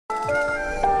Good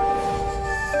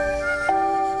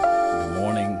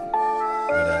morning,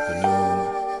 good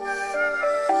afternoon,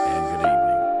 and good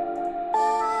evening.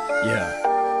 Yeah,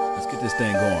 let's get this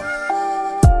thing going.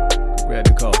 Grab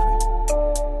your coffee.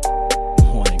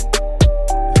 Morning.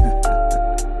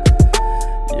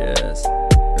 Yes,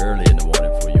 early in the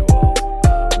morning for you all.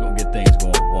 We're going to get things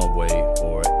going one way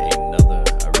or another.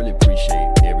 I really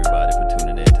appreciate everybody for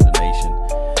tuning in to the nation.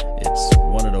 It's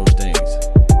one of those things.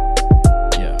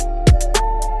 Yeah.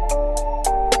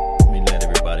 Let me let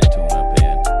everybody tune up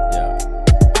in. Yeah.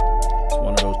 It's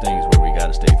one of those things where we got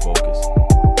to stay focused.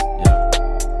 Yeah.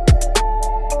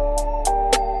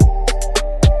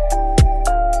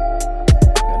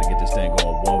 Got to get this thing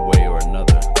going one way or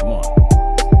another. Come on.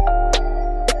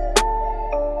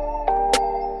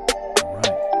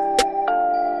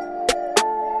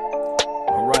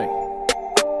 All right.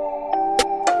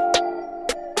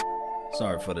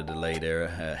 Sorry for the delay there.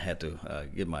 I had to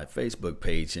get my Facebook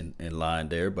page in line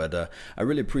there. But I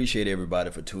really appreciate everybody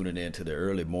for tuning in to the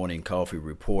early morning coffee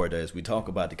report as we talk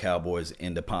about the Cowboys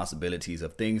and the possibilities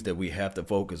of things that we have to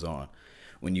focus on.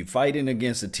 When you're fighting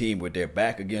against a team with their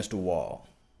back against the wall,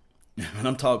 and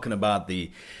I'm talking about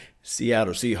the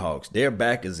Seattle Seahawks, their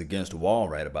back is against the wall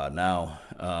right about now.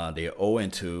 They're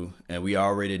 0-2, and we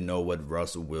already know what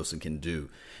Russell Wilson can do.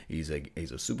 He's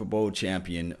a Super Bowl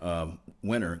champion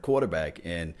winner quarterback,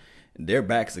 and their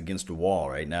back's against the wall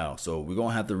right now. So we're going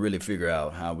to have to really figure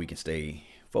out how we can stay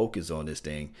focused on this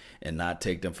thing and not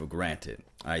take them for granted.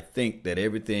 I think that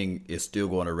everything is still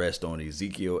going to rest on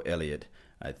Ezekiel Elliott.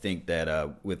 I think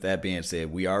that with that being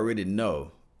said, we already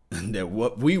know that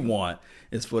what we want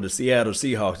is for the Seattle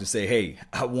Seahawks to say, hey,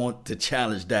 I want to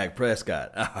challenge Dak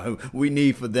Prescott. We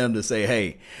need for them to say,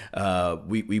 hey,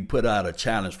 we put out a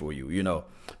challenge for you, you know.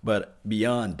 But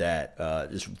beyond that,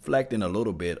 just reflecting a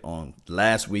little bit on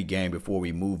last week's game before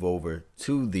we move over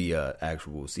to the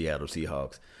actual Seattle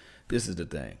Seahawks, this is the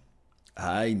thing.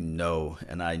 I know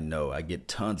I get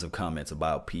tons of comments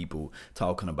about people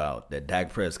talking about that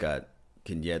Dak Prescott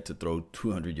can yet to throw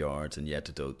 200 yards and yet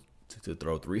to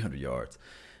throw 300 yards.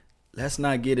 Let's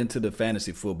not get into the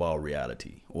fantasy football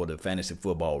reality or the fantasy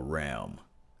football realm.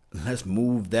 Let's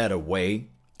move that away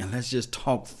and let's just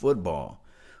talk football.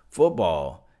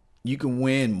 Football, you can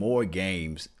win more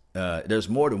games. There's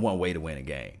more than one way to win a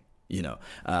game. You know,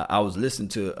 I was listening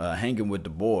to Hanging with the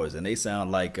Boys, and they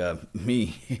sound like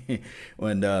me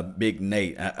when Big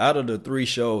Nate. Out of the three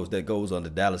shows that goes on the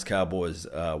Dallas Cowboys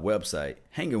website,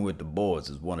 Hanging with the Boys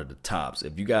is one of the tops.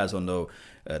 If you guys don't know,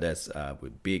 that's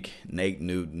with Big Nate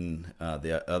Newton,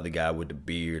 the other guy with the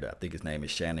beard. I think his name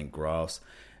is Shannon Gross,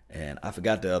 and I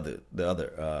forgot the other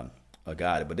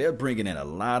guy. But they're bringing in a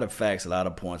lot of facts, a lot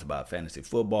of points about fantasy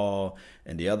football.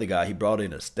 And the other guy, he brought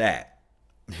in a stat.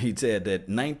 He said that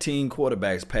 19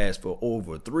 quarterbacks passed for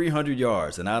over 300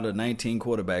 yards. And out of 19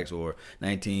 quarterbacks or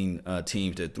 19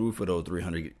 teams that threw for those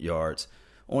 300 yards,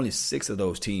 only 6 of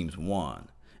those teams won.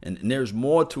 And there's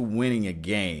more to winning a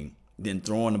game than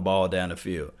throwing the ball down the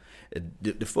field.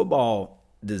 The football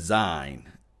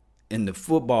design and the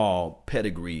football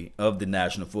pedigree of the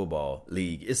National Football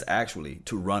League is actually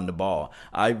to run the ball.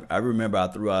 I remember I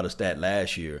threw out a stat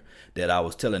last year that I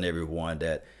was telling everyone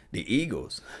that the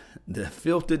Eagles, the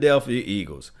Philadelphia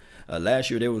Eagles, last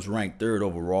year they was ranked 3rd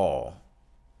overall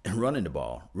in running the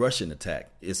ball. Rushing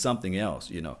attack is something else.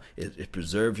 You know, it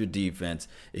preserves your defense.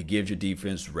 It gives your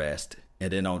defense rest.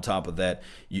 And then on top of that,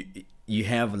 you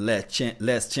have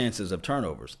less chances of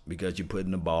turnovers because you're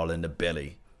putting the ball in the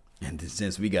belly. And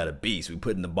since we got a beast, we're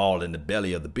putting the ball in the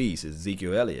belly of the beast,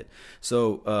 Ezekiel Elliott.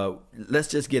 So let's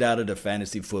just get out of the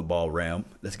fantasy football realm.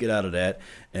 Let's get out of that,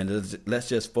 and let's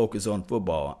just focus on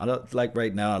football.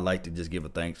 Right now, I'd like to just give a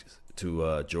thanks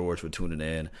to George for tuning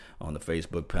in on the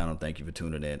Facebook panel. Thank you for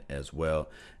tuning in, as well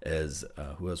as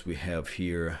who else we have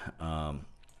here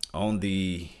on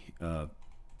the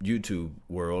YouTube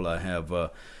world. I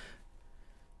have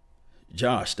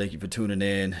Josh, thank you for tuning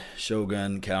in.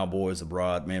 Shogun, Cowboys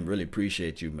Abroad, man, really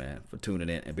appreciate you, man, for tuning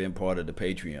in and being part of the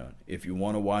Patreon. If you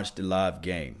want to watch the live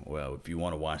game, if you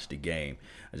want to watch the game,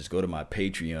 just go to my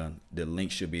Patreon. The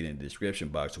link should be in the description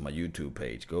box of my YouTube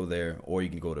page. Go there, or you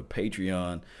can go to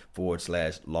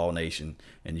Patreon.com/Law Nation,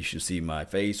 and you should see my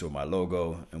face or my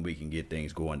logo, and we can get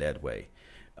things going that way.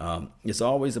 It's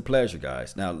always a pleasure,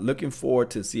 guys. Now, looking forward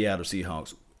to Seattle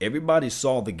Seahawks. Everybody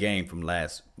saw the game from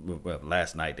last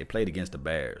night. They played against the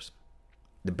Bears.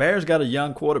 The Bears got a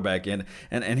young quarterback, and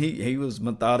he was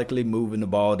methodically moving the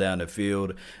ball down the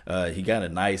field. He got a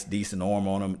nice, decent arm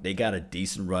on him. They got a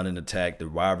decent running attack. The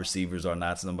wide receivers are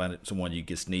not someone you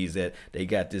can sneeze at. They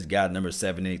got this guy, number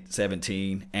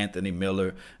 17, Anthony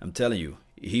Miller. I'm telling you,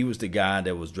 he was the guy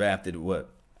that was drafted,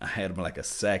 I had him like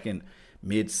a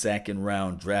mid-second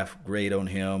round draft grade on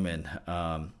him,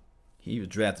 and he was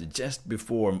drafted just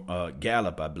before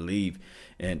Gallup, I believe.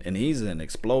 And he's an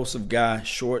explosive guy,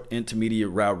 short, intermediate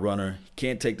route runner. He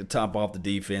can't take the top off the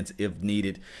defense if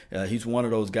needed. He's one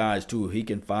of those guys, too. He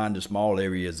can find the small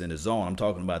areas in the zone. I'm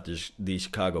talking about the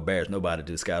Chicago Bears. Nobody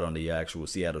to scout on the actual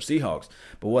Seattle Seahawks.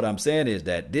 But what I'm saying is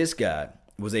that this guy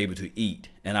was able to eat.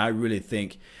 And I really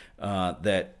think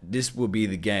that this will be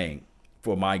the game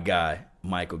for my guy,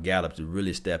 Michael Gallup, to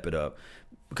really step it up.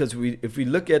 Because if we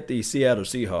look at the Seattle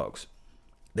Seahawks,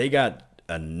 they got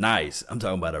I'm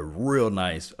talking about a real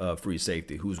nice free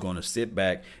safety who's going to sit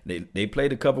back. They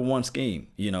played a cover one scheme,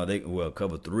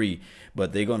 cover three,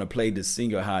 but they're going to play the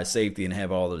single high safety and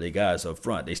have all of their guys up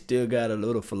front. They still got a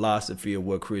little philosophy of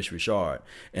what Chris Richard.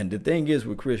 And the thing is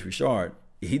with Chris Richard,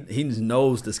 he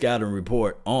knows the scouting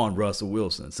report on Russell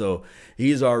Wilson. So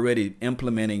he's already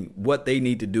implementing what they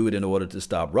need to do in order to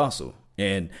stop Russell.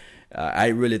 And I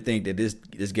really think that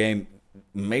this game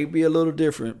may be a little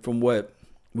different from what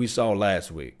we saw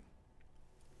last week.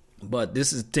 But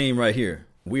this is the team right here.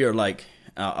 We are like,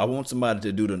 I want somebody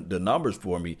to do the numbers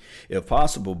for me if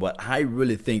possible, but I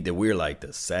really think that we're like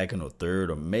the second or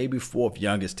third or maybe fourth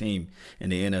youngest team in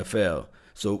the NFL.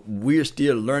 So we're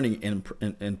still learning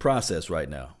in process right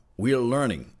now. We're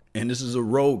learning, and this is a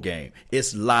road game.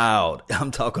 It's loud.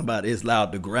 I'm talking about it's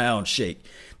loud. The ground shake.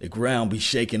 The ground be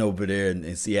shaking over there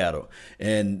in Seattle.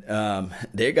 And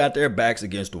they got their backs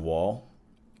against the wall.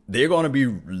 They're going to be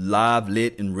live,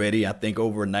 lit, and ready. I think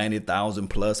over 90,000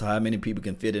 plus, how many people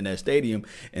can fit in that stadium.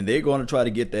 And they're going to try to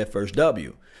get that first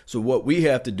W. So what we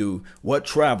have to do, what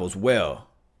travels well?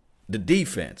 The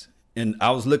defense. And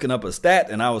I was looking up a stat,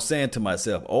 and I was saying to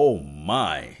myself, oh,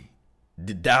 my.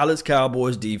 The Dallas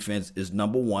Cowboys defense is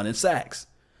number one in sacks.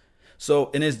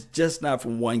 So, and it's just not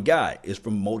from one guy. It's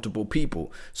from multiple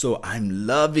people. So I'm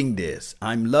loving this.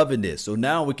 So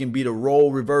now we can be the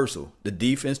role reversal. The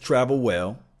defense travel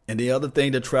well. And the other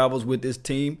thing that travels with this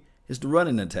team is the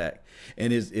running attack.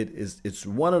 And it's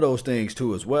one of those things,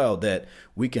 too, as well, that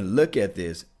we can look at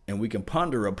this and we can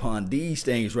ponder upon these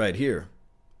things right here.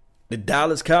 The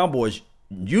Dallas Cowboys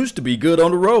used to be good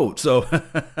on the road. So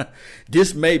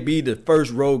this may be the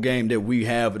first road game that we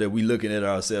have that we looking at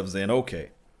ourselves saying, okay.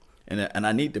 And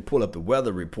I need to pull up the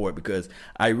weather report because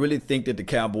I really think that the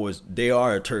Cowboys, they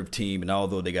are a turf team. And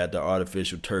although they got the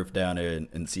artificial turf down there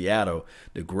in Seattle,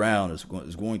 the ground is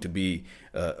going to be,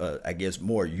 I guess,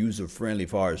 more user-friendly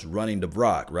as far as running the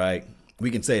rock, right?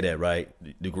 We can say that, right?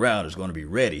 The ground is going to be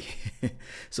ready.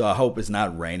 So I hope it's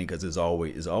not raining because it's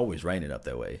always raining up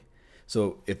that way.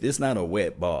 So if it's not a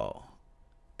wet ball,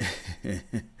 and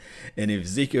if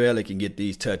Ezekiel Elliott can get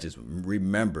these touches,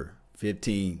 remember,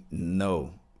 15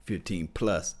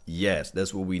 plus. Yes,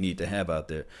 that's what we need to have out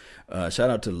there. Shout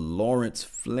out to Lawrence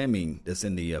Fleming that's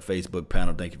in the Facebook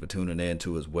panel. Thank you for tuning in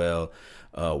too as well.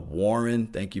 Warren,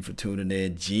 thank you for tuning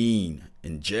in. Gene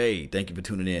and Jay, thank you for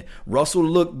tuning in. Russell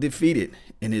looked defeated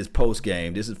in his post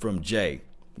game. This is from Jay.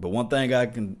 But one thing I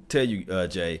can tell you,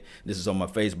 Jay, this is on my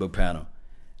Facebook panel.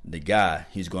 The guy,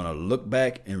 he's going to look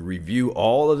back and review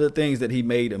all of the things that he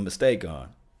made a mistake on.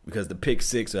 Because the pick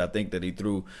six, I think, that he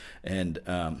threw, and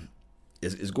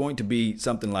is going to be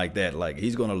something like that. Like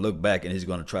he's going to look back and he's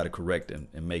going to try to correct him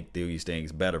and make these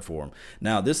things better for him.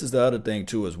 Now, this is the other thing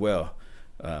too as well,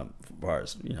 as far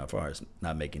as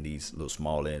not making these little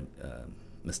small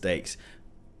mistakes.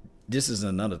 This is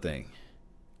another thing.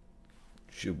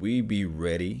 Should we be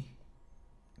ready?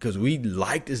 Because we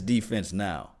like this defense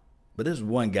now, but there's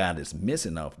one guy that's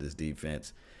missing off this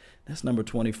defense. That's number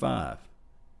 25.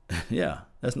 Yeah,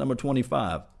 that's number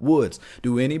 25, Woods.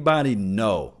 Do anybody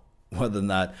know whether or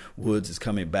not Woods is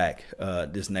coming back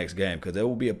this next game? Because there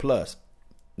will be a plus.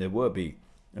 There will be.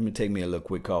 Let me take me a little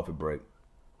quick coffee break.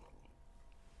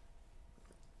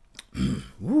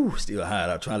 Woo, still hot.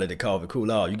 I'm trying to let the coffee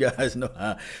cool off. You guys know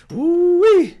how.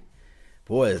 Woo-wee.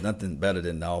 Boy, there's nothing better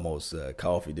than almost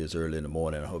coffee this early in the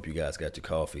morning. I hope you guys got your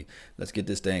coffee. Let's get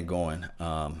this thing going.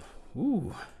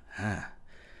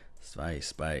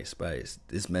 Spice.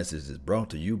 This message is brought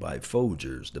to you by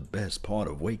Folgers, the best part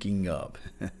of waking up.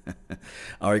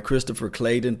 All right, Christopher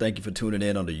Clayton, thank you for tuning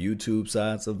in on the YouTube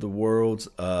sides of the world.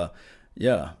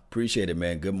 Appreciate it,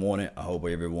 man. Good morning. I hope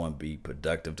everyone be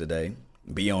productive today.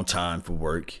 Be on time for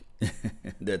work.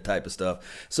 That type of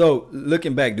stuff. So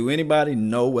looking back, do anybody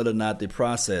know whether or not the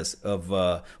process of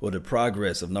or the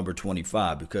progress of number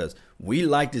 25? Because we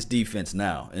like this defense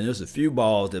now, and there's a few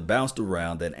balls that bounced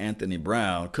around that Anthony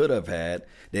Brown could have had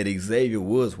that Xavier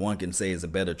Woods, one can say, is a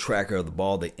better tracker of the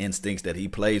ball. The instincts that he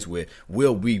plays with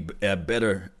will be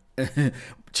better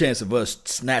chance of us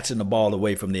snatching the ball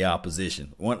away from the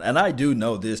opposition. And I do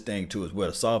know this thing too as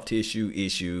well. Soft tissue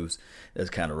issues, that's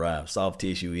kind of rhyme. Soft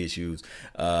tissue issues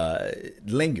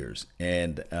lingers,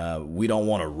 and we don't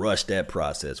want to rush that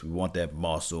process. We want that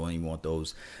muscle, and we want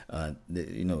those,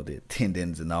 the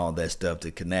tendons and all that stuff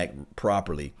to connect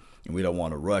properly, and we don't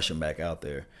want to rush him back out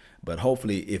there. But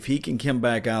hopefully, if he can come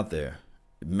back out there,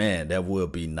 man, that will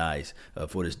be nice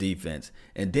for this defense.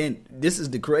 And then this is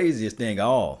the craziest thing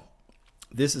all.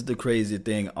 This is the craziest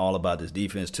thing all about this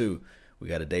defense too. We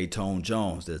got a Dayton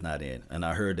Jones that's not in, and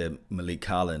I heard that Malik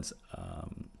Collins.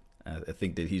 I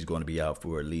think that he's going to be out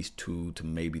for at least 2 to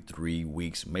maybe 3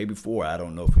 weeks, maybe 4. I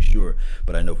don't know for sure,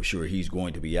 but I know for sure he's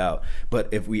going to be out. But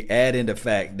if we add in the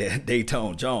fact that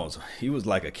Dayton Jones, he was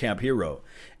like a camp hero.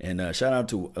 And shout out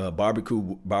to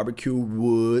Barbecue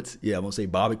Woods. Yeah, I'm going to say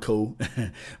Barbecue.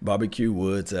 Barbecue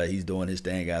Woods. He's doing his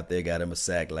thing out there. Got him a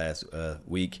sack last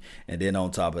week. And then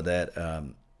on top of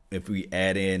that, if we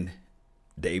add in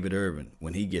David Irvin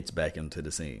when he gets back into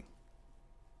the scene,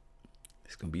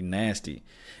 it's going to be nasty.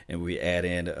 And we add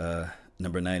in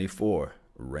number 94,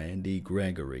 Randy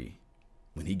Gregory,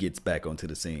 when he gets back onto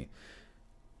the scene.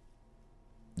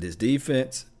 This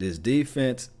defense,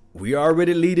 we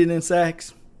already leading in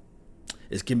sacks.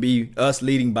 It can be us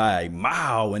leading by a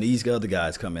mile when these other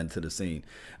guys come into the scene.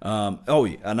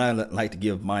 And I'd like to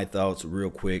give my thoughts real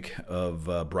quick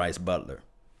of Bryce Butler.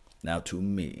 Now, to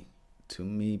me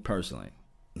personally,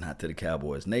 not to the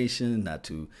Cowboys Nation, not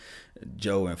to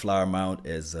Joe and Flower Mount,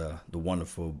 as the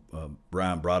wonderful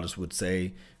Brian Broaddus would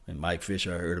say, and Mike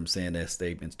Fisher, I heard him saying that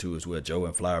statements too as well, Joe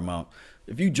and Flower Mount.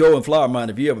 If you Joe and Flower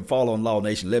Mount, if you ever follow on Law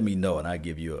Nation, let me know, and I'll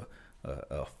give you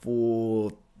a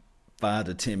full 5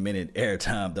 to 10 minute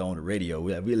airtime on the radio.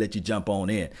 We'll let you jump on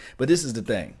in. But this is the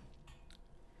thing.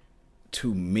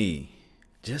 To me,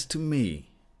 just to me,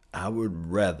 I would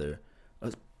rather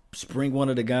spring one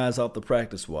of the guys off the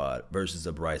practice squad versus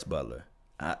a Bryce Butler.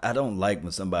 I don't like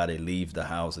when somebody leaves the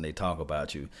house and they talk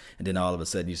about you, and then all of a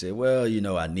sudden you say, well,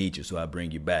 I need you, so I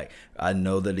bring you back. I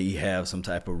know that he have some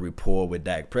type of rapport with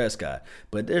Dak Prescott,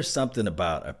 but there's something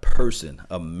about a person,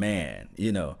 a man,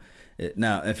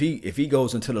 Now, if he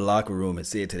goes into the locker room and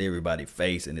say it to everybody's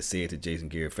face and say it to Jason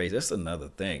Garrett's face, that's another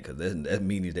thing, because that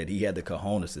means that he had the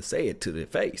cojones to say it to their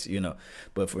face,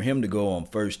 But for him to go on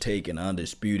First Take and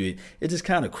Undisputed, it's just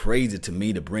kind of crazy to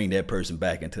me to bring that person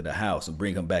back into the house and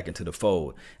bring him back into the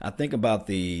fold. I think about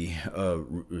the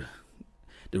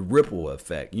ripple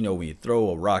effect. When you throw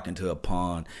a rock into a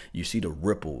pond, you see the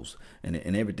ripples, and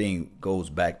everything goes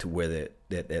back to where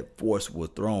that force was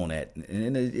thrown at,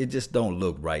 and it just don't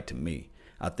look right to me.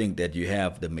 I think that you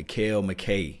have the Mikael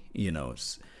McKay,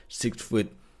 6'4",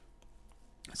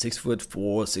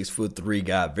 6'3"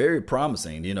 guy, very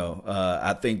promising.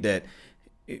 I think that.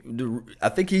 I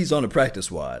think he's on the practice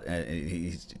squad, and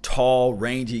he's a tall,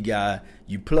 rangy guy.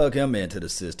 You plug him into the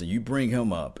system, you bring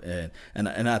him up, and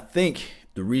I think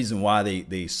the reason why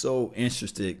they so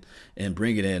interested in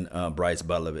bringing in Bryce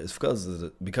Butler is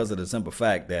because of the simple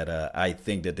fact that I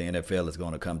think that the NFL is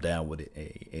going to come down with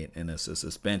a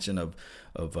suspension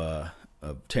of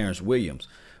Terrence Williams,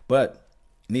 but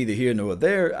neither here nor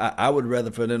there. I would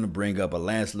rather for them to bring up a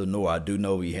Lance Lenoir. I do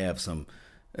know we have some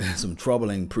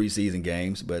troubling preseason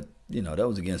games, but that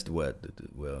was against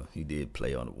he did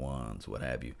play on the ones, what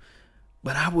have you.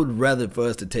 But I would rather for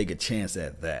us to take a chance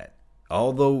at that.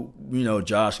 Although,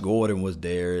 Josh Gordon was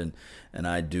there, and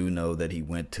I do know that he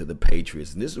went to the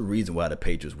Patriots. And this is the reason why the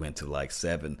Patriots went to like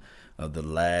 7 of the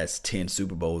last 10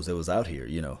 Super Bowls that was out here.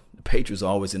 The Patriots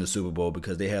are always in the Super Bowl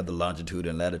because they have the longitude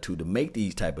and latitude to make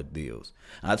these type of deals.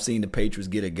 I've seen the Patriots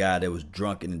get a guy that was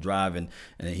drunk and driving,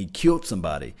 and he killed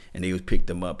somebody, and they picked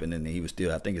him up, and then he was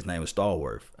still, I think his name was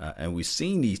Stallworth. And we've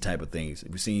seen these type of things.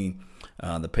 We've seen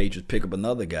the Patriots pick up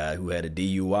another guy who had a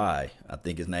DUI. I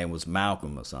think his name was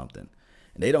Malcolm or something.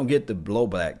 And they don't get the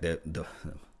blowback, the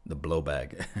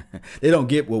blowback. They don't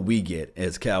get what we get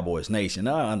as Cowboys Nation.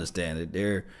 I understand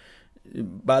it.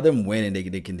 By them winning,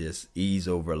 they can just ease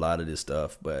over a lot of this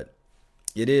stuff. But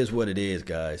it is what it is,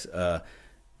 guys.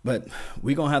 But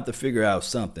we're going to have to figure out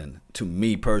something, to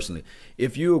me personally.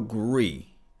 If you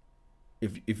agree,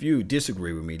 if you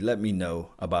disagree with me, let me know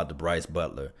about the Bryce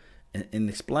Butler. And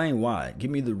explain why. Give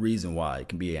me the reason why. It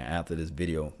can be after this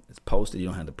video is posted. You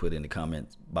don't have to put it in the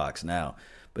comment box now.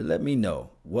 But let me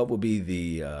know what would be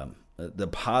the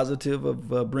positive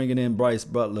of bringing in Bryce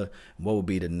Butler. And what would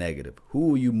be the negative?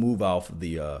 Who will you move off of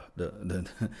the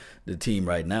team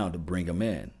right now to bring him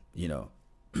in?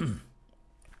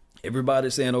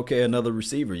 Everybody's saying, okay, another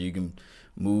receiver. You can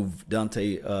move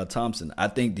Deontay Thompson. I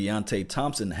think Deontay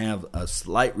Thompson have a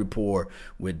slight rapport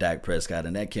with Dak Prescott,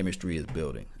 and that chemistry is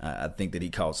building. I think that he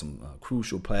caught some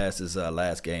crucial passes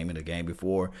last game and the game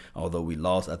before. Although we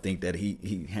lost, I think that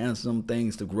he has some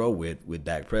things to grow with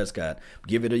Dak Prescott.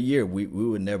 Give it a year. We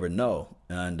would never know.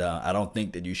 And I don't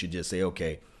think that you should just say,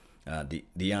 okay,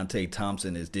 Deontay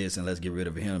Thompson is this, and let's get rid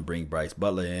of him and bring Bryce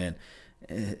Butler in.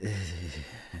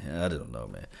 I don't know,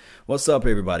 man. What's up,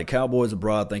 everybody? Cowboys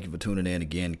Abroad, thank you for tuning in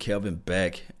again. Kelvin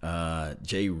Beck,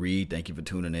 Jay Reed, thank you for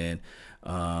tuning in.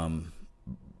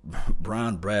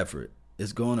 Brian Bradford,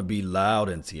 it's going to be loud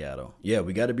in Seattle. Yeah,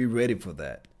 we got to be ready for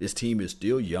that. This team is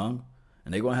still young,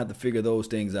 and they're going to have to figure those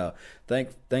things out.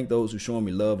 Thank those who showing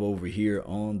me love over here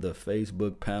on the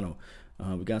Facebook panel.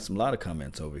 We got a lot of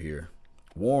comments over here.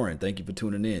 Warren, thank you for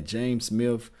tuning in. James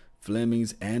Smith,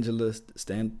 Flemings, Angela,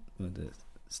 Stanton,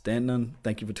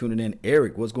 thank you for tuning in.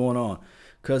 Eric, what's going on?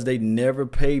 Because they never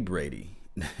pay Brady.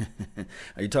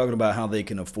 Are you talking about how they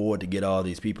can afford to get all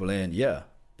these people in? Yeah.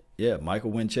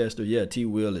 Michael Winchester. Yeah, T.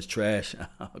 Will is trash.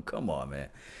 Come on, man.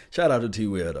 Shout out to T.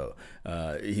 Will, though.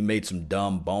 He made some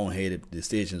dumb, boneheaded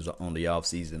decisions on the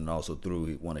offseason and also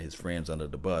threw one of his friends under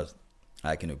the bus.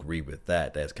 I can agree with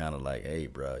that. That's kind of like, hey,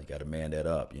 bro, you got to man that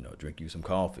up. Drink you some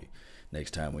coffee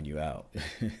next time when you're out.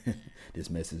 This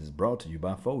message is brought to you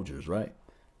by Folgers, right?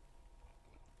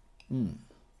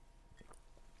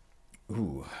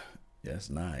 Ooh, that's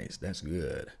nice. That's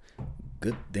good.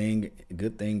 Good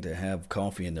thing to have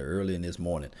coffee early in this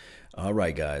morning. All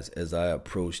right, guys, as I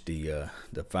approach the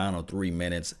final 3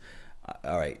 minutes,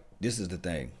 all right, this is the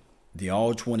thing. The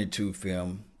All-22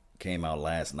 film came out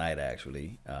last night,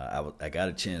 actually. I got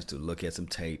a chance to look at some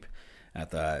tape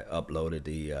after I uploaded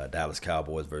the Dallas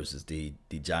Cowboys versus the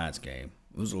Giants game.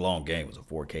 It was a long game. It was a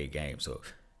 4K game. So,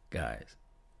 guys,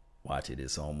 watch it.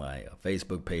 It's on my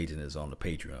Facebook page and it's on the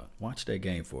Patreon. Watch that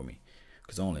game for me,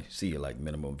 because I only see like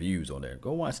minimum views on there.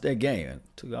 Go watch that game. It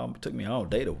took me all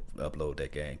day to upload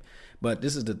that game. But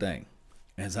this is the thing.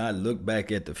 As I look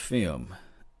back at the film,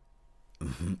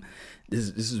 this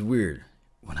is weird.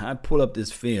 When I pull up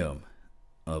this film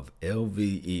of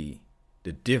LVE,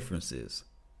 the differences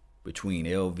between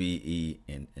LVE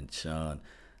and Sean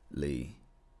Lee,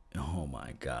 oh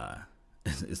my God.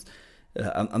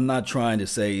 I'm not trying to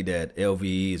say that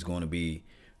LVE is going to be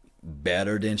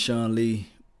better than Sean Lee,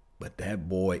 but that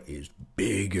boy is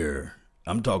bigger.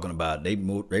 I'm talking about they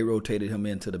rotated him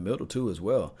into the middle too as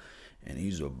well, and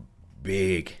he's a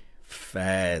big,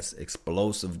 fast,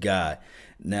 explosive guy.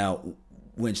 Now,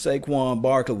 when Saquon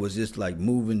Barkley was just like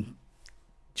moving,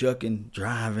 chucking,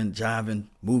 driving, jiving,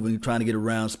 moving, trying to get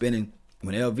around, spinning,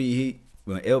 when LVE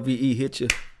hit you,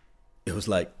 it was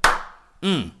like,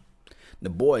 the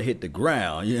boy hit the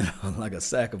ground, like a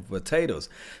sack of potatoes.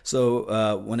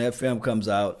 So when that film comes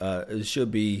out, it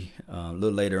should be a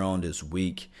little later on this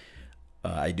week.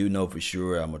 I do know for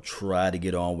sure I'm going to try to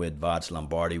get on with Voch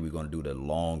Lombardi. We're going to do the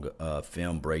long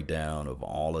film breakdown of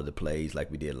all of the plays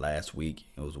like we did last week.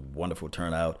 It was a wonderful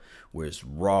turnout where it's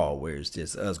raw, where it's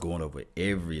just us going over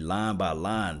every line by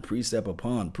line, precept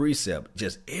upon precept,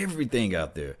 just everything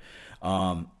out there.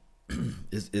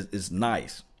 It's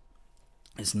nice.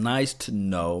 It's nice to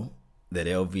know that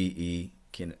LVE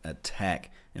can attack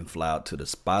and fly out to the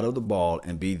spot of the ball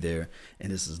and be there.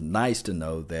 And this is nice to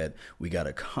know that we got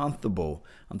a comfortable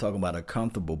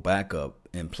backup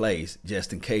in place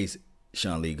just in case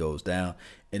Sean Lee goes down.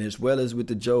 And as well as with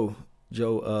the Joe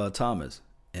Thomas.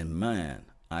 And man,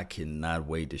 I cannot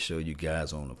wait to show you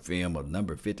guys on the film of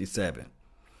number 57.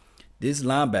 This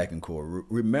linebacking core,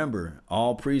 remember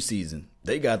all preseason,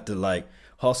 they got the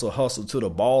hustle to the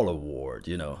ball award,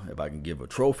 if I can give a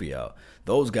trophy out.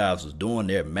 Those guys was doing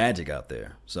their magic out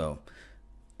there. So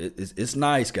it's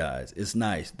nice, guys. It's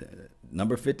nice.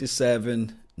 Number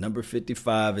 57, number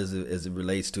 55 as it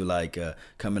relates to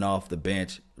coming off the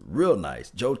bench, real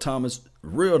nice. Joe Thomas,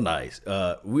 real nice.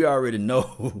 We already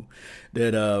know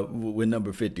that with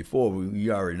number 54,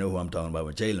 we already know who I'm talking about.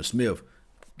 When Jalen Smith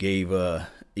gave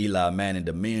Eli Manning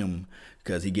the meme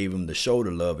because he gave him the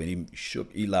shoulder love and he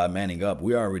shook Eli Manning up.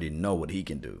 We already know what he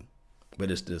can do.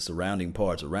 But it's the surrounding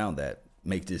parts around that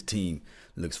make this team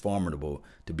looks formidable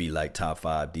to be like top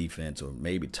 5 defense or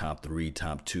maybe top 3,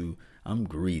 top 2. I'm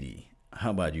greedy.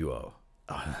 How about you all?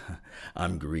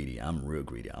 I'm greedy. I'm real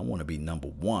greedy. I want to be number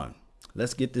 1.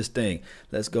 Let's get this thing.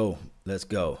 Let's go.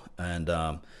 And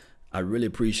I really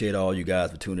appreciate all you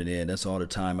guys for tuning in. That's all the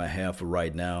time I have for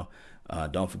right now.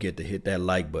 Don't forget to hit that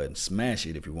like button. Smash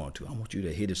it if you want to. I want you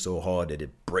to hit it so hard that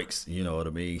it breaks. You know what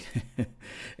I mean?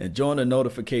 And join the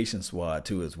notification squad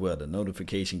too as well. The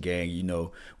notification gang, you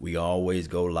know, we always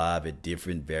go live at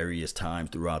different various times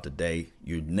throughout the day.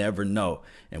 You never know.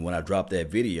 And when I drop that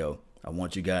video, I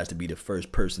want you guys to be the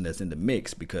first person that's in the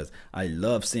mix, because I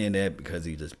love seeing that, because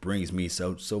it just brings me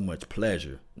so much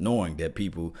pleasure knowing that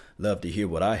people love to hear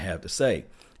what I have to say.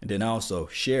 And then also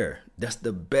share. That's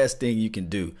the best thing you can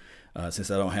do.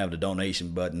 Since I don't have the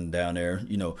donation button down there,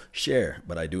 you know, share.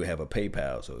 But I do have a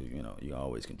PayPal, so, you know, you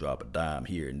always can drop a dime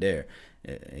here and there,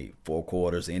 4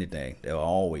 quarters, anything. They're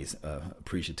always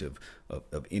appreciative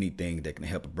of anything that can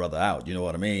help a brother out. You know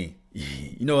what I mean?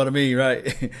 You know what I mean,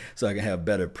 right? So I can have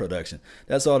better production.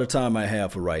 That's all the time I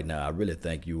have for right now. I really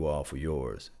thank you all for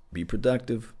yours. Be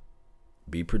productive.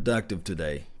 Be productive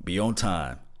today. Be on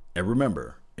time. And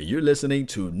remember, you're listening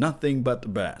to Nothing But the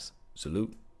Best.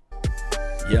 Salute.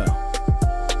 Yeah.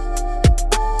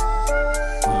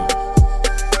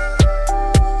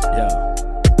 Yeah.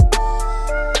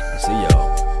 I see y'all.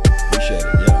 Appreciate it.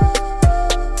 Yeah.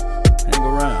 Hang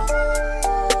around.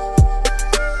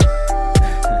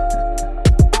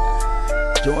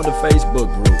 Join the Facebook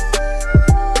group.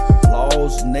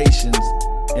 Laws Nations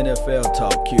NFL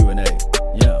Talk Q&A.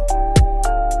 Yeah.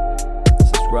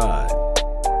 Subscribe.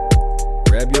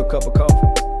 Grab you a cup of coffee.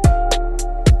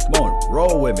 Come on,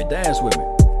 roll with me, dance with me.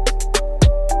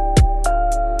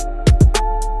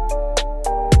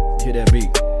 Hear that beat.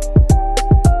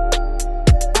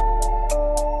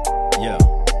 Yeah.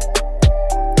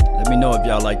 Let me know if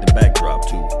y'all like the backdrop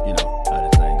too. You know how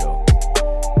this thing go.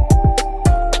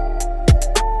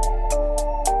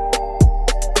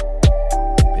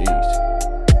 Peace.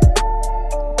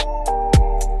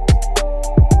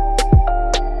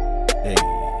 Hey,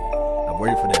 I'm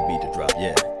waiting for that beat to drop.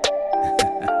 Yeah.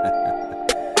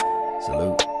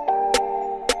 Salute.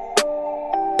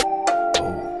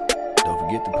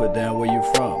 Forget to put down where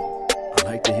you're from. I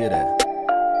like to hear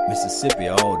that. Mississippi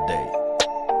all day.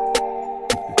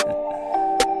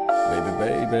 Baby,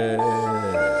 baby.